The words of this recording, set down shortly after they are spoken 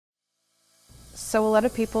So a lot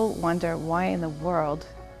of people wonder why in the world,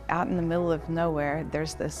 out in the middle of nowhere,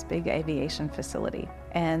 there's this big aviation facility.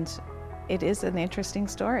 And it is an interesting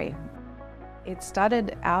story. It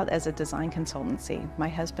started out as a design consultancy. My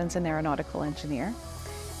husband's an aeronautical engineer,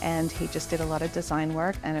 and he just did a lot of design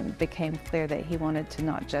work, and it became clear that he wanted to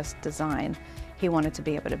not just design, he wanted to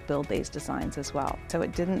be able to build these designs as well. So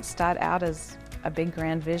it didn't start out as a big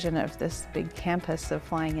grand vision of this big campus of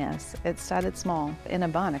Flying S. It started small, in a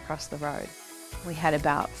barn across the road. We had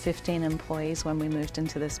about 15 employees when we moved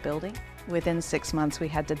into this building. Within 6 months, we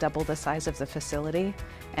had to double the size of the facility,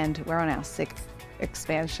 and we're on our 6th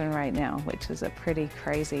expansion right now, which is a pretty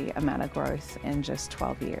crazy amount of growth in just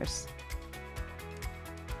 12 years.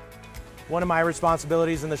 One of my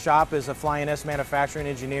responsibilities in the shop as a Flying S manufacturing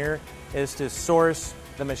engineer is to source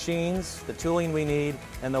the machines, the tooling we need,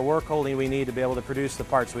 and the work holding we need to be able to produce the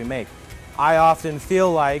parts we make. I often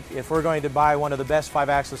feel like if we're going to buy one of the best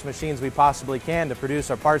 5-axis machines we possibly can to produce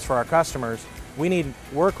our parts for our customers, we need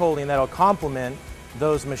work holding that'll complement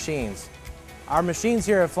those machines. Our machines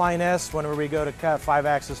here at Flying S, whenever we go to cut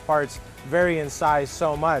 5-axis parts, vary in size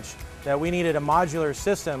so much that we needed a modular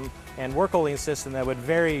system and work holding system that would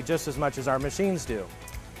vary just as much as our machines do.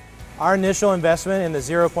 Our initial investment in the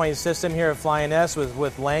zero-point system here at Flying S was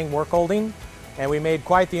with Lang work holding, and we made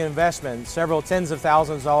quite the investment, several tens of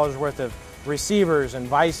thousands of dollars worth of receivers and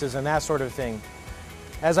vices and that sort of thing.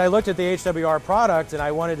 As I looked at the HWR product and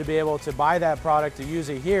I wanted to be able to buy that product to use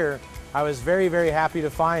it here, I was very, very happy to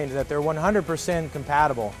find that they're 100%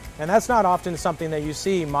 compatible. And that's not often something that you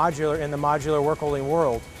see modular in the modular work holding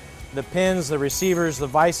world. The pins, the receivers, the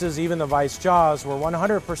vices, even the vice jaws were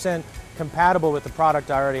 100% compatible with the product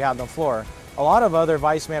I already had on the floor. A lot of other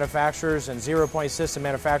vice manufacturers and zero-point system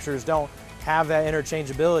manufacturers don't have that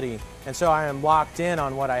interchangeability, and so I am locked in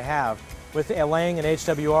on what I have. With Lang and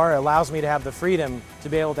HWR, it allows me to have the freedom to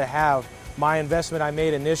be able to have my investment I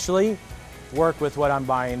made initially work with what I'm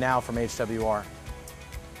buying now from HWR.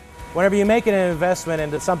 Whenever you make an investment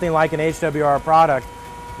into something like an HWR product,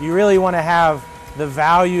 you really want to have the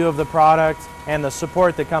value of the product and the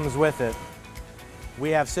support that comes with it. We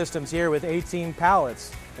have systems here with 18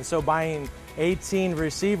 pallets, and so buying 18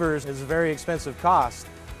 receivers is a very expensive cost.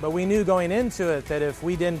 But we knew going into it that if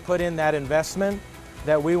we didn't put in that investment,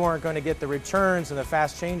 that we weren't going to get the returns and the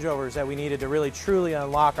fast changeovers that we needed to really truly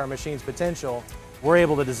unlock our machine's potential. We're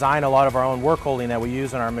able to design a lot of our own work holding that we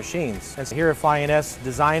use on our machines. And so here at Flying S,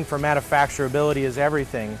 design for manufacturability is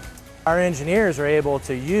everything. Our engineers are able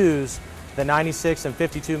to use the 96 and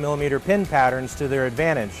 52 millimeter pin patterns to their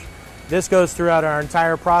advantage. This goes throughout our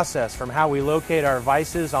entire process, from how we locate our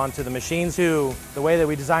vices onto the machines to the way that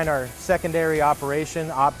we design our secondary operation,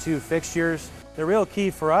 Op2 fixtures. The real key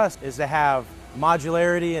for us is to have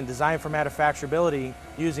modularity and design for manufacturability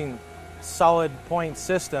using solid point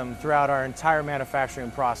system throughout our entire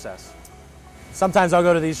manufacturing process. Sometimes I'll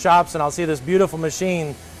go to these shops and I'll see this beautiful machine,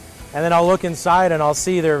 and then I'll look inside and I'll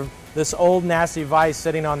see this old nasty vise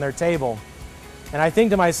sitting on their table. And I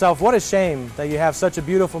think to myself, what a shame that you have such a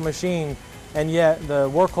beautiful machine and yet the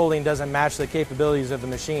work holding doesn't match the capabilities of the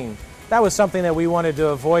machine. That was something that we wanted to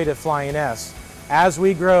avoid at Flying S. As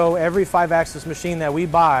we grow, every 5-axis machine that we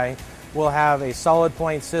buy will have a solid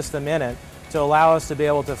point system in it to allow us to be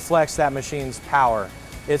able to flex that machine's power.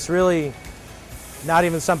 It's really not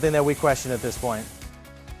even something that we question at this point.